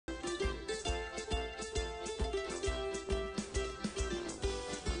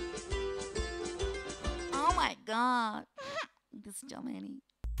god. This Jameni.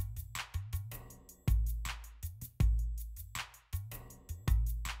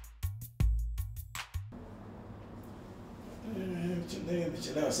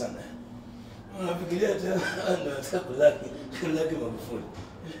 Nimechelewa sana. Unafikiria ndo atakulaki Magufuli.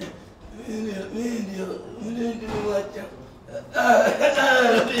 Mimi ndio wacha.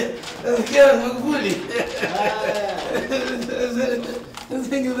 Nafikiria Magufuli.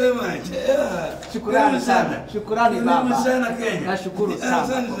 Thank you very much. Shukrani sana. Shukrani baba. Karibu sana Kenya. Nashukuru sana.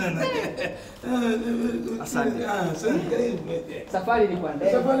 Asante sana. Asante. Asante. Safari ilikuwa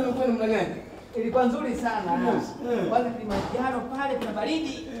ndefu. Safari ilikuwa namna gani? Ilikuwa nzuri sana. Kwanza Kilimanjaro pale kuna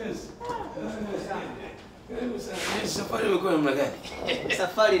baridi. Yes. Karibu sana. Safari ilikuwa namna gani?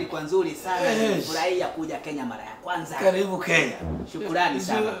 Safari ilikuwa nzuri sana. Nilifurahia kuja Kenya mara ya kwanza. Karibu Kenya. Shukrani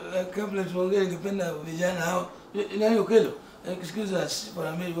sana. Kabla tuongee ningependa vijana hao. Nani ukelo? Excuse us, but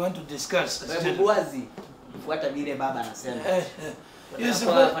I mean we want to discuss. Bubuazi. Fuata vile baba anasema. Yes,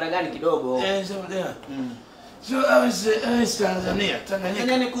 faragani kidogo. So there. So I was Tanzania.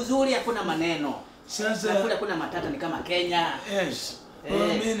 Tanzania ni kuzuri, hakuna maneno. Sasa kule kuna matata ni kama Kenya. Yes.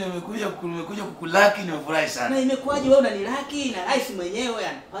 Mimi nimekuja kukulaki, nimefurahi sana. Na imekuwaje wewe unanilaki na rais mwenyewe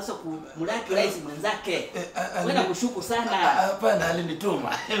anapaswa kumlaki rais mwenzake? Wewe nakushuku sana. Hapana,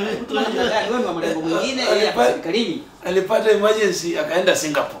 alinituma. Kutuma namna gani? Wewe ni mlengo mwingine yeye hapa serikalini. Alipata emergency akaenda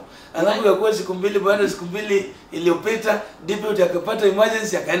Singapore. Alafu kwa siku mbili baada siku mbili iliyopita deputy akapata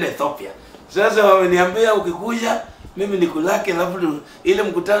emergency akaenda Ethiopia. Sasa wameniambia ukikuja mimi nikulaki, alafu ile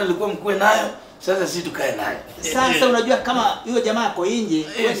mkutano ilikuwa mkue nayo. Sasa sisi tukae naye. Sasa unajua kama huyo jamaa ako nje,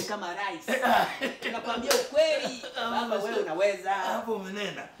 wewe ni kama rais. Tunakwambia ukweli, baba wewe unaweza. Hapo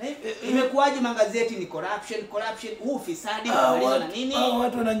umenena. Imekuwaje magazeti ni corruption, huu ufisadi unamaliza na nini?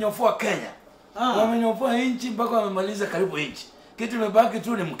 Watu wananyofoa Kenya. Wamenyofoa nchi mpaka wamemaliza karibu nchi. Kitu imebaki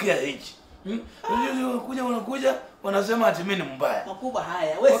tu ni mkia nchi. Unakuja wanasema ati mimi ni mbaya. Makubwa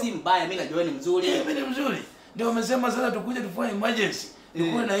haya, wewe si mbaya, mimi najua ni mzuri. Mimi ni mzuri. Ndio wamesema sasa tukuje tufanye emergency.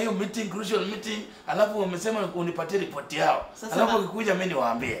 Nikuwe na hiyo meeting, crucial meeting, alafu wamesema unipatie report yao. Alafu ukikuja mimi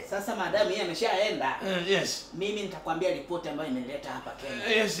niwaambie. Sasa madam yeye ameshaenda. Yes. Mimi nitakwambia report ambayo imeleta hapa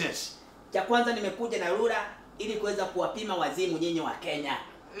Kenya. Yes. Cha kwanza nimekuja na rura ili kuweza kuwapima wazimu nyinyi wa Kenya.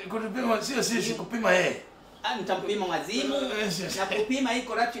 Kupima sio sisi, kupima yeye. Nitampima wazimu na kupima hii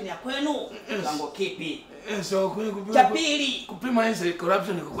corruption ya kwenu kiwango kipi. So kupima. Cha pili, kupima hii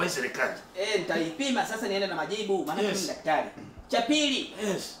corruption iko kwa serikali. Nitaipima sasa niende na majibu maana mimi ni daktari. Cha pili,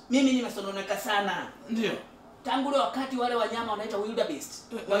 mimi nimesononeka sana. Ndio. Tangu ile wakati wale wanyama wanaitwa wildebeest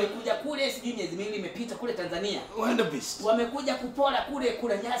walikuja kule, sijui miezi miwili imepita kule Tanzania. Wildebeest wamekuja kupora kule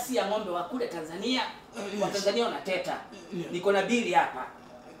kula nyasi ya ng'ombe wa kule Tanzania. Wa Tanzania wanateta. Niko na bili hapa.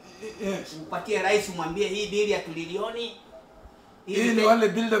 Upatie rais umwambie hii bili ya trilioni. Hii ni wale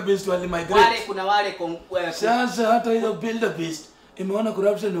wildebeest wale migrate. Wale kuna wale sasa hata hiyo wildebeest imeona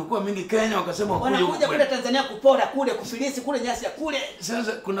corruption ilikuwa mingi Kenya, wakasema wanakuja kule Tanzania kupora kule, kufilisi kule nyasi ya kule.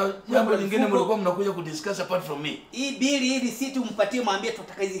 Sasa kuna jambo lingine mlikuwa mnakuja kudiscuss apart from me. Hii bili hili si tumpatie, mwambie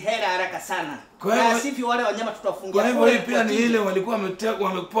tutaka hizi hela haraka sana. Kwa sifi wale wanyama tutafungia. Kwa hivyo hii pia ni ile walikuwa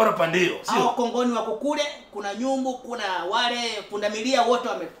wamepora pande hiyo, sio? Hao Kongoni wako kule, kuna nyumbu, kuna wale pundamilia wote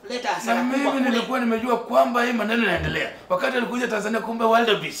wameleta hasara kubwa. Mimi nilikuwa nimejua kwamba hii maneno yanaendelea. Wakati alikuja Tanzania kumbe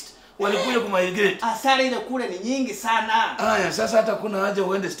wildebeest walikuja kumigrate. Hasara ile kule ni nyingi sana. Haya, sasa hata kuna haja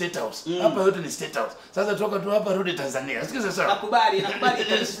uende State House. Hapa yote ni State House. Sasa toka tu hapa rudi Tanzania. Sikiza sasa. Nakubali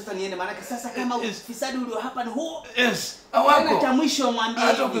sasa niende, maana sasa kama ufisadi ulio hapa ni huo. Yes. Hawako. Hata mwisho mwambie.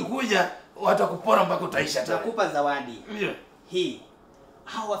 Hata ukikuja watakupora mpaka utaisha tena. Nakupa zawadi. Ndio. Hii.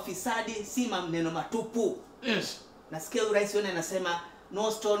 Hao wafisadi si maneno matupu. Yes. Nasikia rais wenu anasema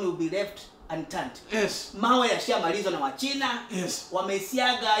no stone will be left unturned. Yes. Mawe yashamalizwa na Wachina. Yes.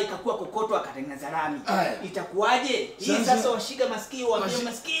 Wamesiaga ikakuwa kokoto akatengeneza lami. Itakuwaje? Hii sasa washiga masikio waambie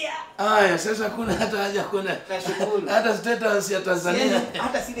masikia. Haya, sasa kuna hata haja kuna. Nashukuru. Hata status ya Tanzania.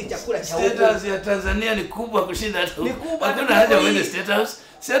 Hata sile chakula cha huko. Status ya Tanzania ni kubwa kushinda hata huko. Hakuna haja uende status.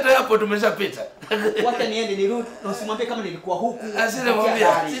 Sasa hapo tumeshapita. Wacha niende nirudi, usimwambie kama nilikuwa huku.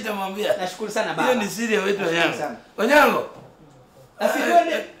 Sitamwambia. Nashukuru sana baba. Hiyo ni siri ya wetu Onyango. Onyango.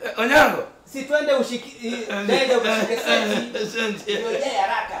 Asitwende. Onyango. Si twende ushiki ndege ukashike senti. Ndio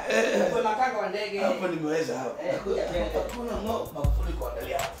haraka. Kwa makanga wa ndege. Hapo nimeweza hapo. Hakuna Magufuli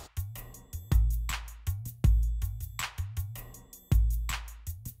kuangalia hapo.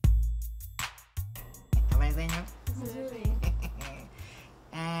 Habari zenu? Nzuri.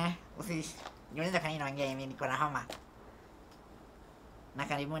 Niulize kwa nini naongea hivi, niko na homa. Na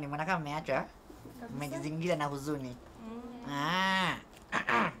karibuni, mbona kama mmeachwa? Mmejizingira na huzuni.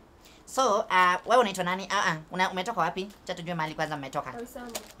 So, wewe unaitwa nani? Umetoka wapi? Cha tujue mahali kwanza mmetoka.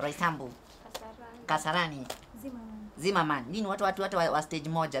 Roysambu. Kasarani. Zimmerman. Nini watu wa stage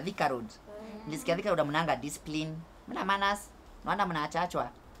moja, Thika Road. Nilisikia Thika Road mnanga discipline. Mna manners. Naona mnaachachwa.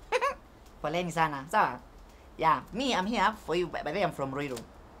 Poleni sana. Sawa? Yeah, I'm here for you. By the way, I'm from Roiro.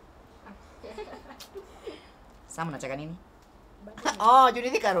 Sasa mnataka nini? Oh,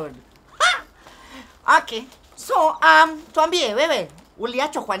 Thika Road. Okay. So, tuambie wewe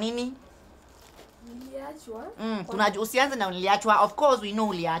uliachwa kwa nini? Niliachwa? Tunajua usianze na uliachwa. Of course we know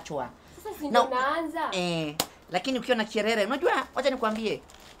uliachwa. Sasa si ndo naanza. Lakini ukiwa na kierere, unajua wacha nikwambie.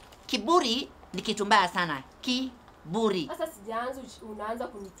 Kiburi ni kitu mbaya sana. Kiburi. Sasa sijaanza unaanza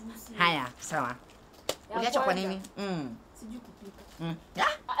kunitusi. Haya, sawa. Uliachwa kwa nini? Sijui kupika.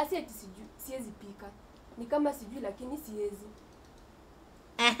 Ah? Eti sijui, siwezi pika. Ni kama sijui lakini siwezi.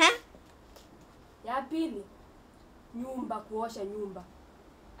 Ya pili, kuosha nyumba.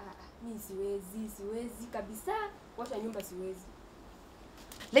 Mimi siwezi kabisa. Kuosha nyumba siwezi.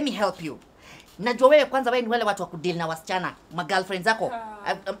 Let me help you. Najua wewe kwanza wewe ni wale watu wa kudeal na wasichana, ma girlfriends zako.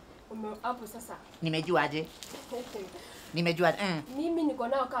 Hapo sasa. Nimejua aje? Nimejua. Mimi niko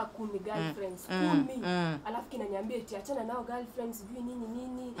nao kama 10 girlfriends, 10. Alafu kinaniambia eti achana nao girlfriends, sijui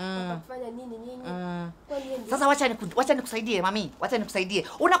nini, wakafanya nini. Sasa wacha nikusaidie mami, wacha nikusaidie.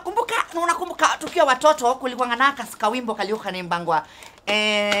 Unakumbuka tukiwa watoto kulikuwa na kawimbo kalioka na mbangwa.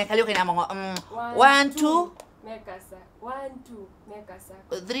 Kalioka na mbangwa 1 2 Mekasa. 1 2 Mekasa.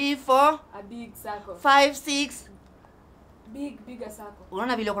 3 4 a big circle. 5 6 bigger circle.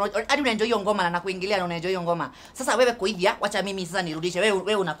 Unaona vile hadi unaenjoy hiyo ngoma na nakuingilia na unaenjoy hiyo ngoma. Sasa wewe koidhia, wacha mimi sasa nirudishe.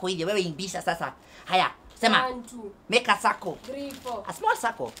 Wewe unakoidhia, wewe imbisha sasa. Haya, sema 1 2 make a circle. 3 4 A small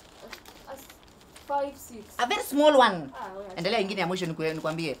circle. 5 6 A very small one. Endelea ingine ya mwisho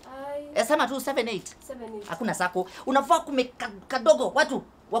nikwambie. Sema tu 7 8. Hakuna circle. Unafaa kadogo watu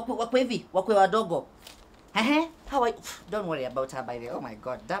wakwe hivi, wakwe wadogo. How don't worry about her by the way. Oh my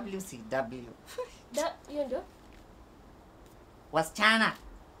god, WCW. Hiyo ndio wasichana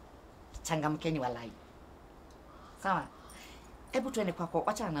changamkeni walai. Sawa? Hebu tuende kwako,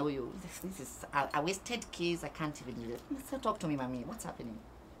 acha na huyo. This is a wasted case. I can't even do it. So talk to me mami. What's happening?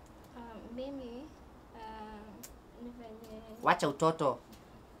 Mimi nivenye wacha utoto.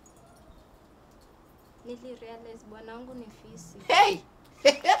 nilirealize bwanangu ni fisi. Hey!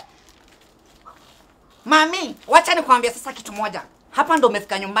 Mami, wacha nikwambie sasa kitu moja. Hapa ndo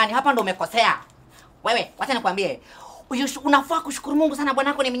umefika nyumbani, hapa ndo umekosea. Wewe, wacha nikwambie. Unafaa kushukuru Mungu sana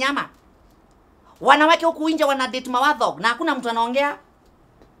bwanako ni mnyama. Wanawake huku nje wana date mawadhog na hakuna mtu anaongea.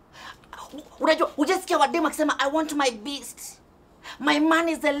 Unajua, hujasikia wademu akisema I want my beast. My man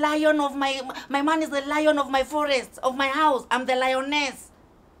is the lion of my man is the lion of my forest, of my house. I'm the lioness.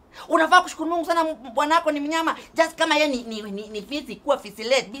 Unafaa kushukuru Mungu sana bwanako ni mnyama. Just kama yeye ni fisi, kuwa fisi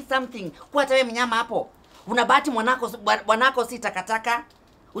let be something. Kuwa hata wewe mnyama hapo. Una bahati bwanako si takataka.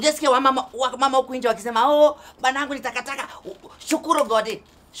 Ujasikia mama huku nje wakisema oh banangu ni takataka. Shukuru God.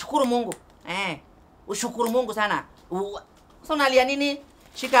 Shukuru Mungu. Ushukuru Mungu sana. Sasa unalia nini?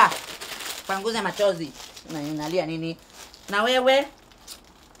 Shika. Panguze machozi. Unalia nini? Na wewe?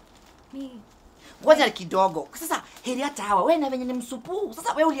 Ngoja kidogo. Sasa heri hata hawa wewe na venye ni msupu.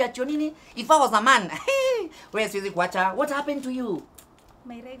 Sasa wewe uliachio nini? If I was a man. Wewe siwezi kuacha. What happened to you?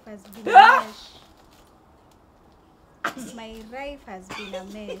 My life has been a mess. My life has been a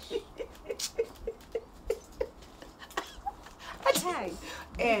mess. Hai.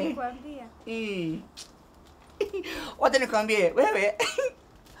 Nikwambia. Wacha nikwambie wewe.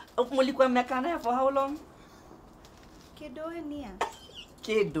 Mlikuwa mnakaa naye for how long?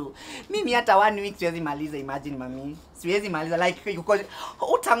 Kedo. Mimi hata 1 week siwezi maliza, imagine mami. Siwezi maliza like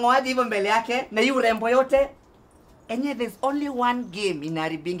utangoaje hivyo mbele yake na hiyo urembo yote. And yet there's only one game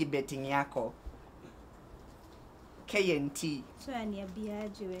inaribingi betting yako. KNT. So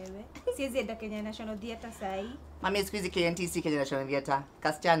aniambiaje wewe? Siwezi enda Kenya National Theatre saa hii. Mami siku hizi KNT si Kenya National Theatre.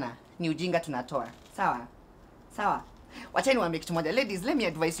 Kasichana, ni ujinga tunatoa. Sawa? Sawa. Wacha niwaambie kitu moja. Ladies, let me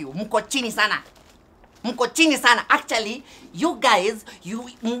advise you. Mko chini sana. Mko chini sana. Actually, you guys,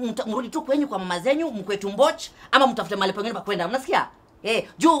 mrudi tu kwenyu kwa mama zenyu, mkwe tumboch ama mtafute mahali pengine pa kwenda. Unasikia?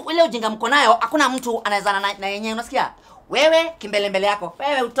 Juu ile ujinga mko nayo, hakuna mtu anawezana na yenyewe, unasikia? Wewe kimbele yako.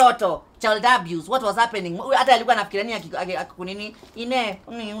 Wewe utoto, child abuse. What was happening? Hata alikuwa anafikiria nini akunini?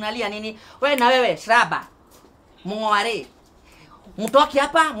 Unalia nini? Wewe na wewe shraba. Mungware. Mtoki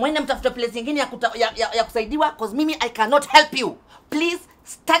hapa, mwende mtafute place nyingine ya kusaidiwa cause mimi I cannot help you. Please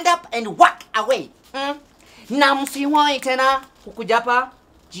stand up and walk away. Na msiwahi tena kukuja hapa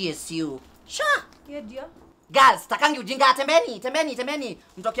GSU. Sha. Ndio. Girls, takangi ujinga, tembeni.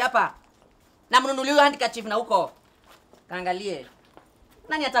 Mtoki hapa. Na mnunulie handkerchief na huko. Kaangalie.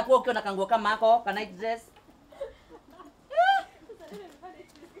 Nani atakuwa ukiwa na kanguo kama hako, ka night dress?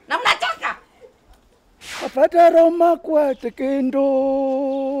 Na mnataka? Afata Roma kwa tekendo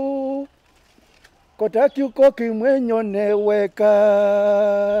kotaki uko kimwenyo neweka.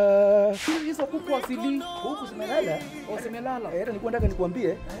 Hizo kuku asili huku zimelala au zimelala. Hata nilikuwa nataka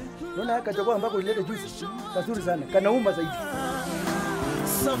nikwambie, naona haka chakula ambako ilete juice kazuri sana, kanauma zaidi.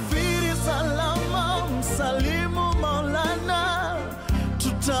 Safiri salama, msalimu Maulana,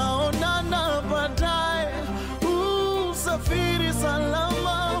 tutaonana baadaye. Safiri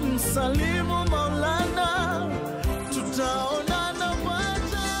salama, msalimu